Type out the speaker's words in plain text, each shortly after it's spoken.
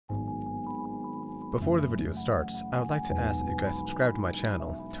Before the video starts, I would like to ask that you guys subscribe to my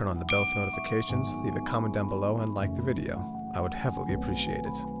channel, turn on the bell for notifications, leave a comment down below, and like the video. I would heavily appreciate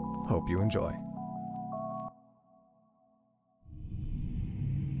it. Hope you enjoy.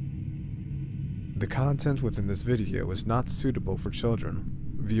 The content within this video is not suitable for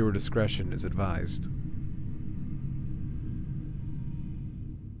children. Viewer discretion is advised.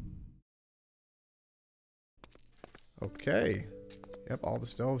 Okay. Yep, all the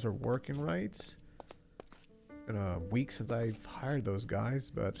stoves are working right. Been a week since I hired those guys,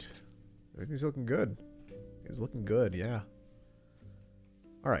 but everything's looking good. It's looking good, yeah.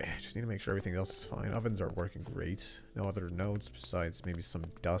 Alright, just need to make sure everything else is fine. Ovens are working great. No other notes besides maybe some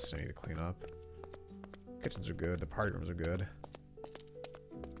dust I need to clean up. Kitchens are good. The party rooms are good.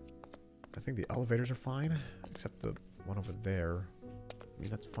 I think the elevators are fine, except the one over there. I mean,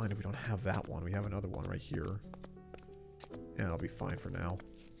 that's fine if we don't have that one. We have another one right here. Yeah, I'll be fine for now.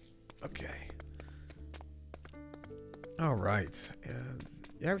 Okay. Alright, and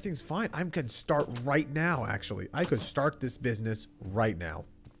yeah, everything's fine. I could start right now, actually. I could start this business right now.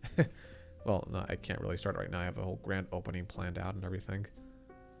 Well, no, I can't really start right now. I have a whole grand opening planned out and everything.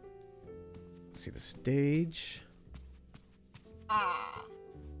 Let's see the stage. Ah,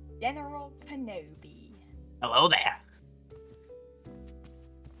 General Kenobi. Hello there.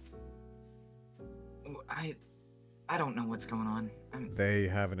 I don't know what's going on. They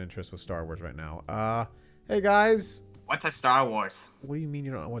have an interest with Star Wars right now. Hey guys. What's a Star Wars? What do you mean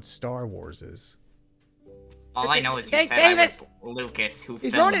you don't know what Star Wars is? All I know is you Hey, said Davis! I was Lucas who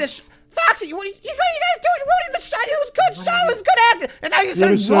He's filmed. ruining the Foxy, what are you guys doing? You're ruining the shot. It was good show. It was good acting. And now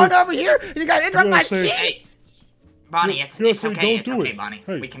you're just run over here and you gotta interrupt my scene. Hey, Bonnie, it's okay. It's okay, Bonnie.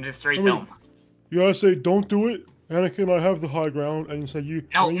 We can just refilm. You gotta say, don't do it. Anakin, I have the high ground. And you say,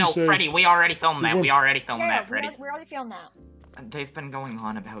 No, Freddy, we already filmed that. We already filmed that, Freddy. We already filmed that. They've been going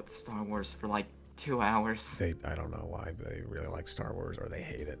on about Star Wars for like 2 hours. I don't know why, but they really like Star Wars or they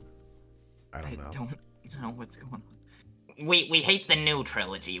hate it. I don't know. I don't know what's going on. We hate the new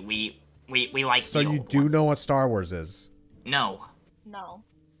trilogy. We like So the you old do ones. know what Star Wars is? No. No.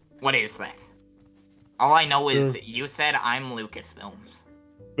 What is that? All I know is you said I'm Lucasfilms.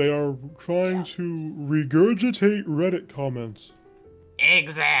 They are trying to regurgitate Reddit comments.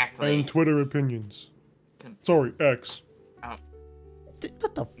 Exactly. And Twitter opinions. Sorry, X.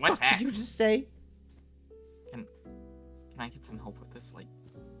 What the What's fuck did you X? just say? Can I get some help with this? Like,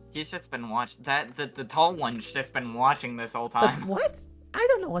 he's just been watching the tall one's just been watching this whole But time. what? I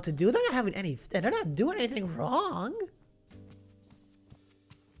don't know what to do. They're not having any. They're not doing anything wrong.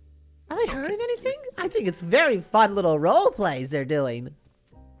 Are they hurting anything? I think it's very fun little role plays they're doing.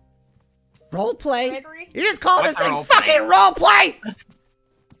 Role play? Gregory? You just call What's this a thing role play? fucking role play?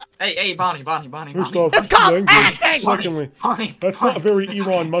 Hey, Bonnie. First off, It's called language. acting! Secondly, Bonnie, that's not very it's Elon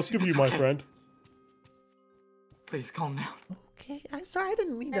okay. Musk of It's you, my okay. friend. Please calm down. Okay, I'm sorry. I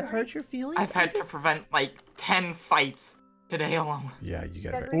didn't mean to hurt your feelings. I've had to prevent like 10 fights today alone. Yeah, you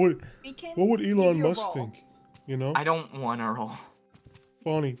get it. What would Elon Give you a Musk roll. think? You know? I don't want to roll.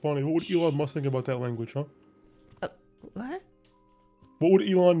 Bonnie, what would Elon Musk think about that language, huh? What? What would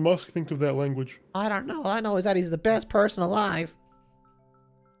Elon Musk think of that language? I don't know. All I know is that he's the best person alive.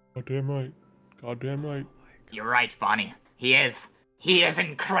 Goddamn right. Goddamn right. You're right, Bonnie. He is. He is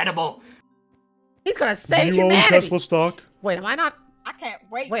incredible. He's gonna Do save you own humanity. Tesla stock? Wait, am I not? I can't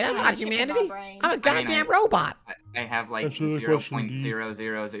wait. Wait, to I'm have not a chip in my humanity. brain. I'm a goddamn robot. I have like Answer the question, D.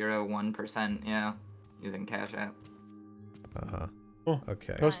 0.0001%, yeah, using Cash App. Uh-huh. Oh,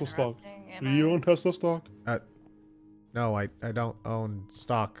 Okay. Tesla stock. Interrupting, am Do you I? own Tesla stock? No, I don't own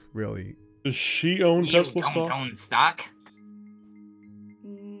stock, really. Does she own You Tesla don't stock? own stock?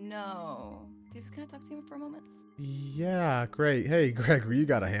 No. Davis, can I talk to you for a moment? Yeah, great. Hey, Gregory, you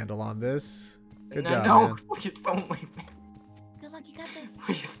got a handle on this. Good job, No, man. please don't leave me. Good luck, you got this.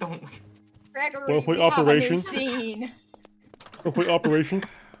 Please don't leave. Gregory, Wanna play we have a new Operation? scene. Complete operation.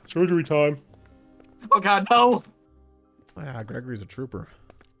 Surgery time. Oh God, no! Yeah, Gregory's a trooper.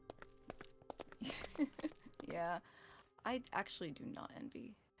 Yeah, I actually do not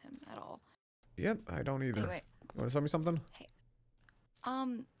envy him at all. Yep, I don't either. Anyway, You want to tell me something?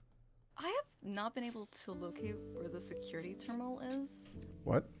 I have not been able to locate where the security terminal is,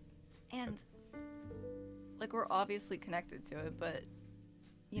 What? and like we're obviously connected to it, but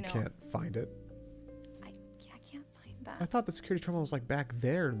you know, Can't find it. I can't find I that. thought the security terminal was like back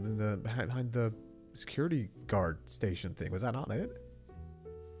there in the behind the security guard station thing. Was that not it?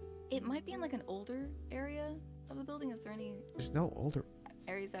 It might be in like an older area of the building. Is there any There's no older.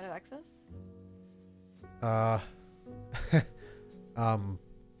 areas out of access?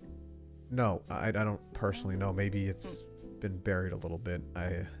 No, I don't personally know. Maybe it's been buried a little bit.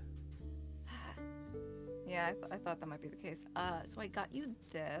 Yeah, I thought that might be the case. So I got you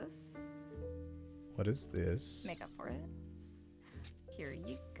this. What is this? Make up for it. Here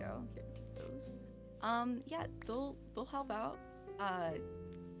you go. Here, take those. Yeah, they'll help out.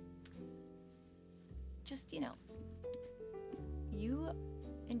 Just, you know, you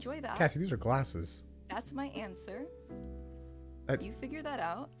enjoy that. Cassie, these are glasses. That's my answer. I- You figure that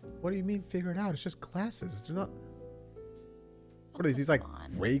out. What do you mean figure it out? It's just glasses. They're not... Oh, What are these, like, come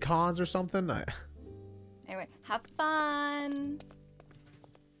on. Raycons or something? Anyway, have fun.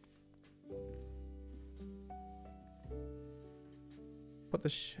 Put the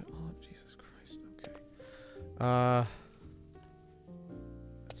shit on. Jesus Christ. Okay.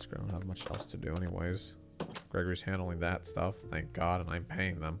 That's I don't have much else to do anyways. Gregory's handling that stuff, thank God, and I'm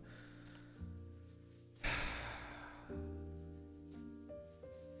paying them.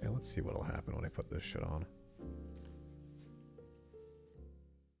 Yeah, let's see what'll happen when I put this shit on.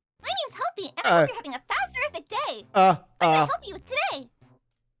 My name's HELPI, and I hope you're having a fast-terrific day. What can I help you with today?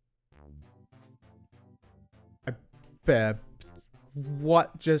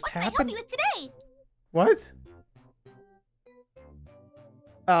 What just What can I help happened? you with today? What?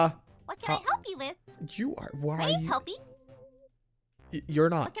 What can I help you with? You are. Why My are name's you? HELPI. You're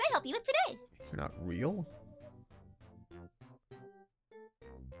not. What can I help you with today? You're not real.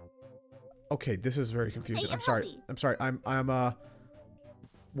 Okay, this is very confusing. Hey, I'm sorry. HELPI. I'm sorry. I'm.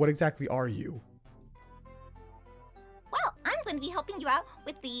 What exactly are you? Well, I'm going to be helping you out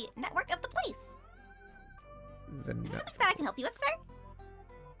with the network of the place. Then. Is there something that I can help you with, sir?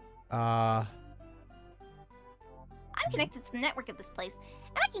 Uh. I'm connected to the network of this place,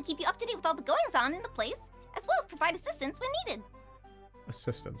 and I can keep you up to date with all the goings-on in the place, as well as provide assistance when needed.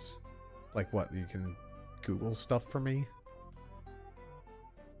 Assistance. Like what? You can Google stuff for me?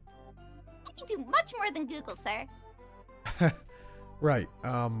 I can do much more than Google, sir. Right.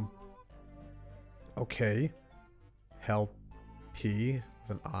 Okay. HELPI with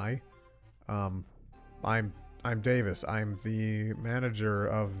an I. I'm Davis. I'm the manager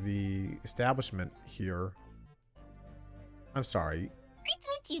of the establishment here. I'm sorry. Great to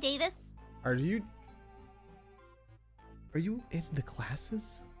meet you, Davis. Are you in the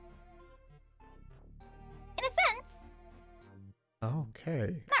classes? In a sense.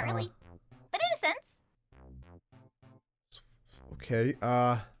 Okay. Not really, but in a sense. Okay.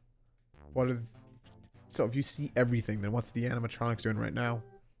 What are... So if you see everything, then what's the animatronics doing right now?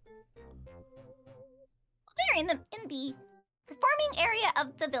 They're in the performing area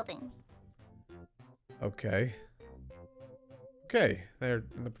of the building. Okay. Okay, they're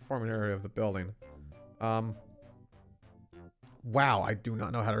in the performing area of the building. Wow, I do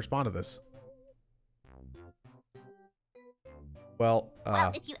not know how to respond to this. Well,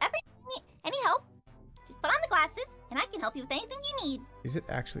 Well, if you ever need any help, just put on the glasses, and I can help you with anything you need. is it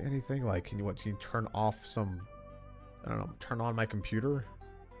actually anything like, can you turn off some, I don't know, turn on my computer?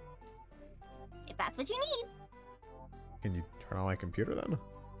 If that's what you need. Can you turn on my computer then? Turning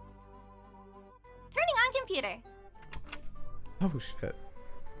on computer. Oh shit.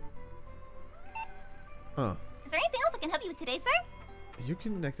 Huh. Is there anything else I can help you with today, sir? You're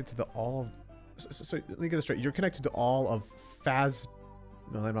connected to the all of... So let me get this straight. You're connected to all of Phas...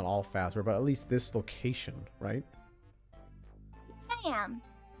 No, not all Phasma, but at least this location, right? Yes, I am.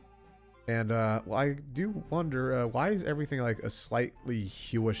 And, well, I do wonder, why is everything like a slightly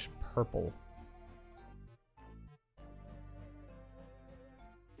hueish purple?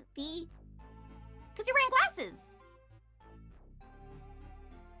 Because you're wearing glasses.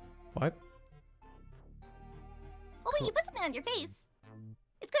 What? Well, when you put something on your face,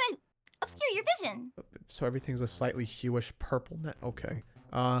 it's gonna obscure your vision. So everything's a slightly hueish purple net. Okay.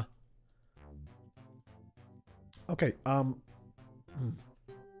 Okay,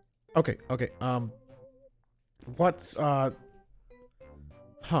 Okay, okay, what's, huh.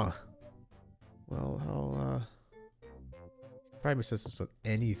 Well, I'll, provide me assistance with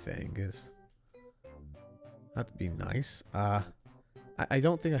anything, is... That'd be nice. I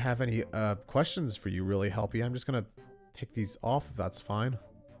don't think I have any, questions for you, really, HELPI. I'm just gonna take these off, if that's fine.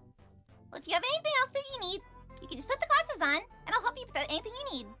 Well, if you have anything else that you need, you can just put the glasses on, and I'll help you with anything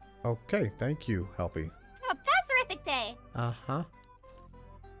you need. Okay, thank you, HELPI. Have a fast-terrific day. Uh-huh.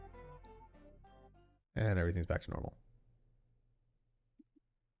 And everything's back to normal.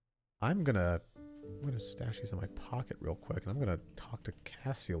 I'm gonna stash these in my pocket real quick, and I'm gonna talk to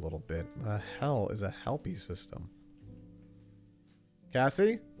Cassie a little bit. The hell is a HELPI system?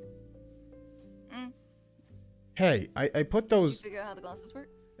 Cassie? Mm. Hey, I put Did you those... figure out how the glasses work?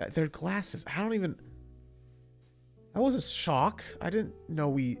 They're glasses. I don't even... That was a shock. I didn't know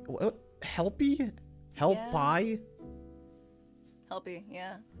we... What? HELPI? HELPI? HELPI,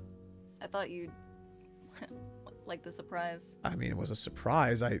 yeah. I thought you'd Like the surprise. I mean, it was a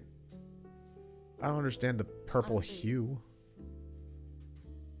surprise. I don't understand the purple Honestly. hue.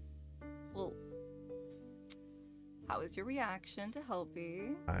 Well, how was your reaction to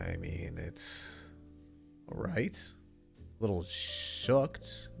HELPI? I mean, it's alright. A little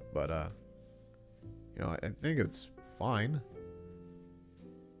shooked, but you know, I think it's fine.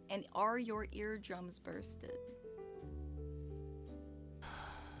 And are your eardrums bursted?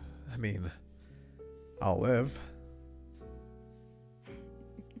 I mean, I'll live.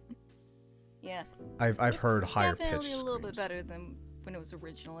 Yeah. I've heard It's higher pitched definitely a little bit screams. better than when it was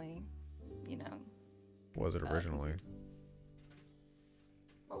originally, you know. Was it originally?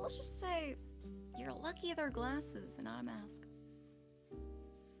 Well, let's just say you're lucky they're glasses and not a mask.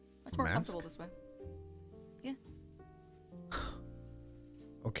 Much more Mask? comfortable this way. Yeah.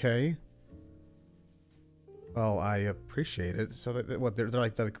 Okay. Well, I appreciate it. So that what they're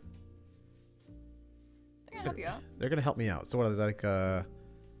like They're gonna help you out. they're gonna help me out. So what is that, like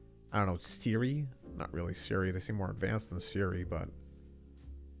I don't know, Siri? Not really Siri. They seem more advanced than Siri, but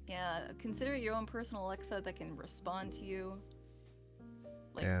Yeah, consider it your own personal Alexa that can respond to you.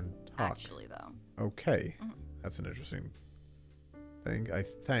 Like, and talk. actually, though. Okay, Mhm. that's an interesting thing.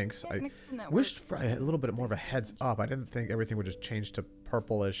 Thanks. Yeah, I connected to the network. wished for a little bit more of a heads up. I didn't think everything would just change to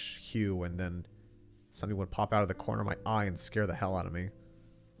purplish hue and then something would pop out of the corner of my eye and scare the hell out of me.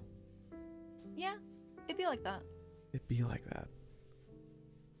 Yeah, it'd be like that. It'd be like that.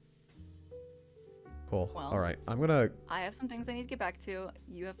 Cool. Well, All right, I'm gonna. I have some things I need to get back to.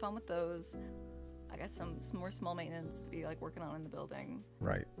 You have fun with those. I got some more small maintenance to be like working on in the building.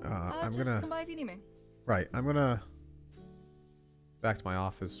 Right. I'm just gonna. come by if you need me. Right. I'm gonna. Back to my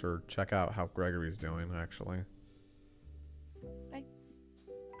office or check out how Gregory's doing. Actually. Bye.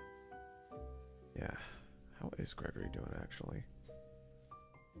 Yeah. How is Gregory doing? Actually.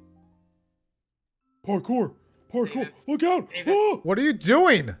 Parkour! Parkour! Davis. Look out! Davis. Oh! What are you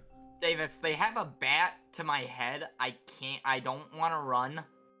doing? Davis, they have a bat to my head. I don't want to run.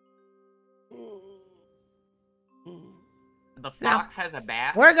 The Now, fox has a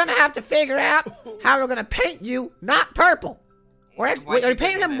bat. We're gonna have to figure out how we're gonna paint you, not purple. Why'd Are you we give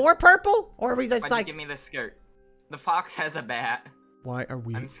painting me him this? more purple, or are we just Why'd like? you give me this skirt? The fox has a bat. Why are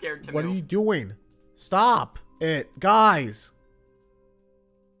we? I'm scared to What move. are you doing? Stop it, guys.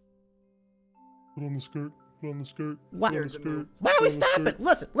 Put on the skirt. Put on the skirt. What? Put on the skirt. Why are put we on the stopping?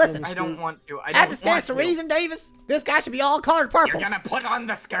 skirt. Listen. I don't want to. I As don't it stands to want to. reason, Davis, this guy should be all colored You're purple. gonna put on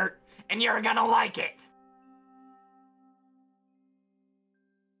the skirt, and you're gonna like it.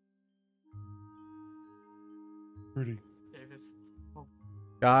 Pretty. Davis,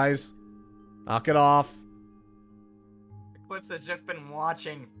 Guys, knock it off. Eclipse has just been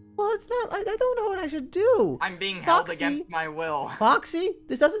watching. Well, it's not. I don't know what I should do. I'm being held Foxy. against my will. Foxy,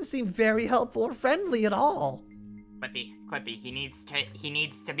 this doesn't seem very helpful or friendly at all. Clippy, he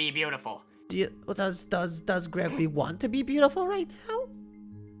needs to be beautiful. Does Gregory want to be beautiful right now?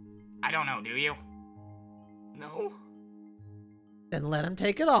 I don't know, do you? No? Then let him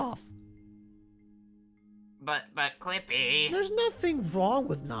take it off. But Clippy. There's nothing wrong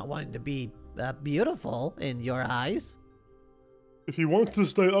with not wanting to be beautiful in your eyes. If he wants to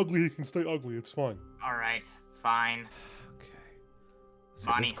stay ugly, he can stay ugly. It's fine. Alright, fine. Okay. Let's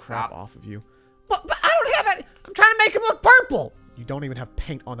get Bonnie, this crap stop. off of you. But I don't have any. I'm trying to make him look purple. You don't even have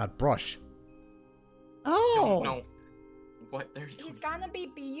paint on that brush. Oh. Don't know what they're doing. He's gonna be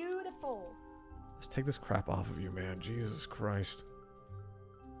beautiful. Let's take this crap off of you, man. Jesus Christ.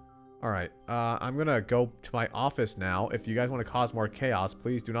 Alright, I'm gonna go to my office now. If you guys want to cause more chaos,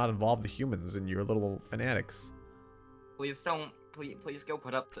 please do not involve the humans in your little fanatics. Please don't. Please go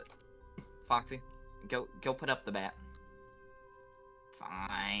put up the. Foxy, go put up the bat.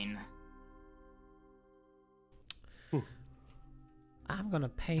 Fine. I'm gonna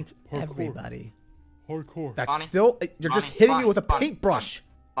paint Parkour. everybody. Hardcore. That's Bonnie? still. You're just Bonnie, hitting me Bonnie, with a Bonnie, paintbrush.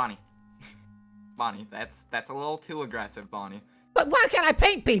 Bonnie. Bonnie, that's a little too aggressive, Bonnie. But why can't I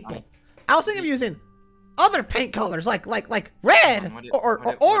paint people? Bonnie. I was thinking of using other paint colors, like red What did- or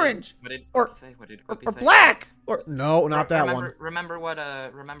what did- orange What did or- Clippy say? What did or Clippy say? black or. No, not that remember,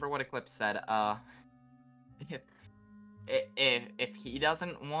 one. Remember what Eclipse said. If he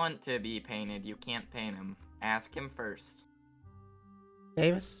doesn't want to be painted, you can't paint him. Ask him first.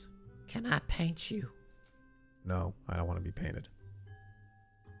 Davis, can I paint you? No, I don't want to be painted.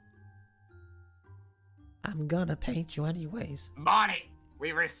 I'm gonna paint you anyways. Bonnie,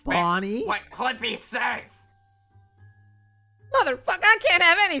 we respect Bonnie? what Clippy says. Motherfucker, I can't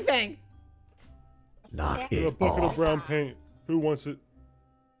have anything! Knock Get a it bucket off. of brown paint. Who wants it?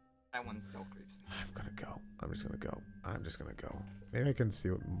 That one still creeps me. I'm gonna go. I'm just gonna go. I'm just gonna go. Maybe I can see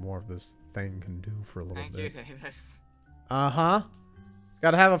what more of this thing can do for a little Thank you, bit. Davis. Uh-huh.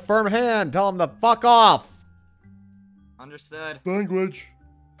 Gotta have a firm hand. Tell him to fuck off. Understood. Language.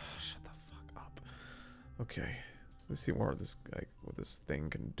 Shut the fuck up. Okay. Let's see more of this guy, what this thing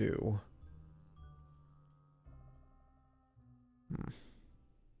can do.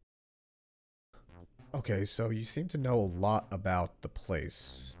 Okay, so you seem to know a lot about the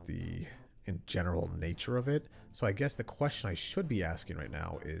place, the in general nature of it. So I guess the question I should be asking right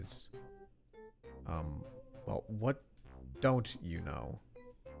now is, well, what don't you know?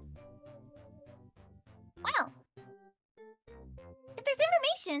 Well, if there's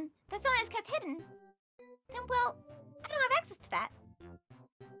information that someone has kept hidden, then, well, I don't have access to that.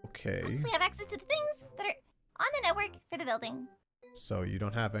 Okay. I mostly have access to the things that are on the network for the building. So you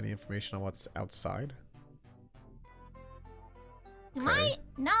don't have any information on what's outside? To my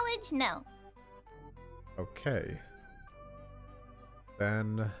knowledge, no. Okay.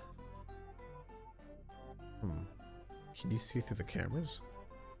 Then... Can you see through the cameras?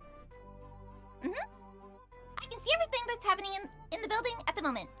 I can see everything that's happening in the building at the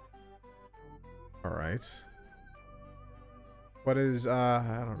moment. Alright. What is,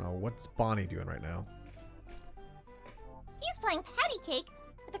 I don't know, what's Bonnie doing right now? He's playing patty cake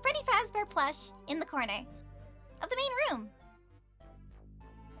with a Freddy Fazbear plush in the corner of the main room.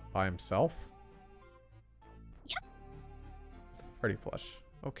 By himself? Yep. With a Freddy plush.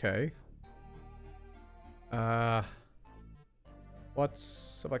 Okay.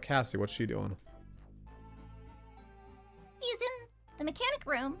 What's about Cassie? What's she doing? He's in the mechanic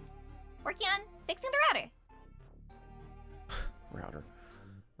room working on fixing the router. Router.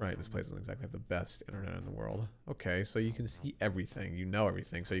 Right, this place doesn't exactly have the best internet in the world. Okay, so you can see everything. You know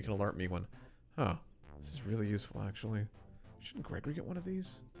everything, so you can alert me when... Huh. This is really useful, actually. Shouldn't Gregory get one of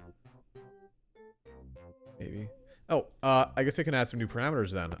these? Maybe. Oh, I guess I can add some new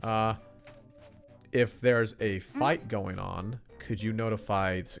parameters then. If there's a fight going on, could you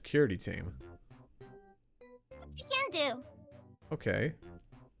notify the security team? I can do. Okay.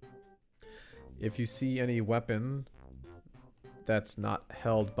 If you see any weapon that's not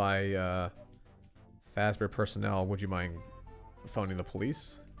held by Fazbear personnel, would you mind phoning the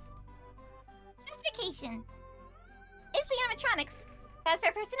police? Specification. Is the animatronics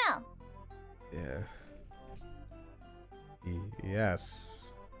Fazbear personnel? Yeah. Yes.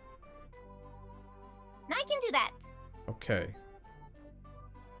 And I can do that. Okay.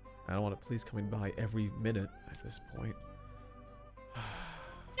 I don't want a police coming by every minute at this point.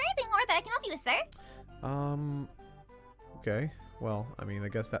 Is there anything more that I can help you with, sir? Okay. Well, I mean, I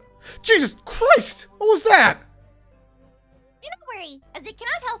guess that... Jesus Christ! What was that? Do not worry, as it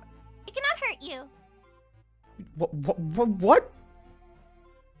cannot help. It cannot hurt you. What?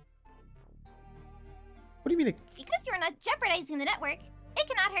 What do you mean Because you are not jeopardizing the network, it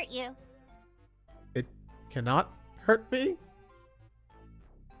cannot hurt you. it cannot hurt me?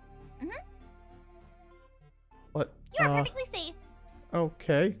 Mhm. What? You are perfectly safe.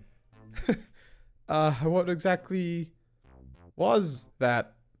 Okay. What exactly was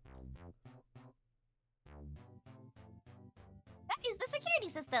that? That is the security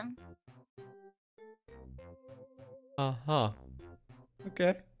system. Uh-huh.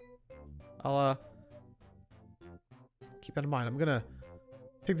 Okay. I'll, keep that in mind. I'm gonna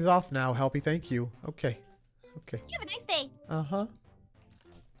take this off now, HELPI. Thank you. Okay. Okay. You have a nice day. Uh-huh.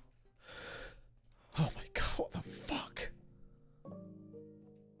 Oh my god, what the fuck?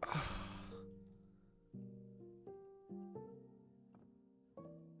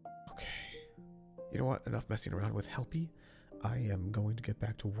 Okay. You know what? Enough messing around with HELPI. I am going to get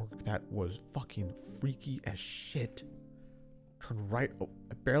back to work. That was fucking freaky as shit. Turned right. Oh,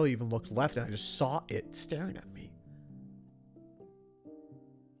 I barely even looked left and I just saw it staring at me.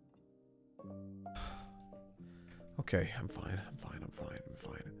 Okay, I'm fine. I'm fine. I'm fine. I'm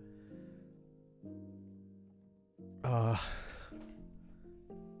fine.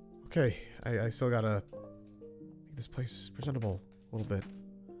 Okay, I still gotta make this place presentable a little bit.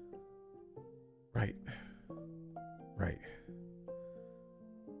 Right. Right.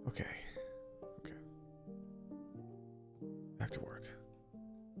 Okay. Okay. Back to work.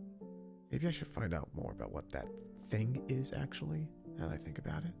 Maybe I should find out more about what that thing is actually, now that I think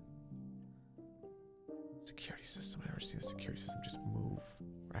about it. Security system. I've never seen a security system just move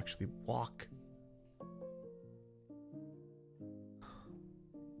or actually walk.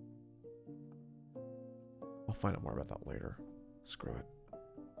 I'll find out more about that later. Screw it.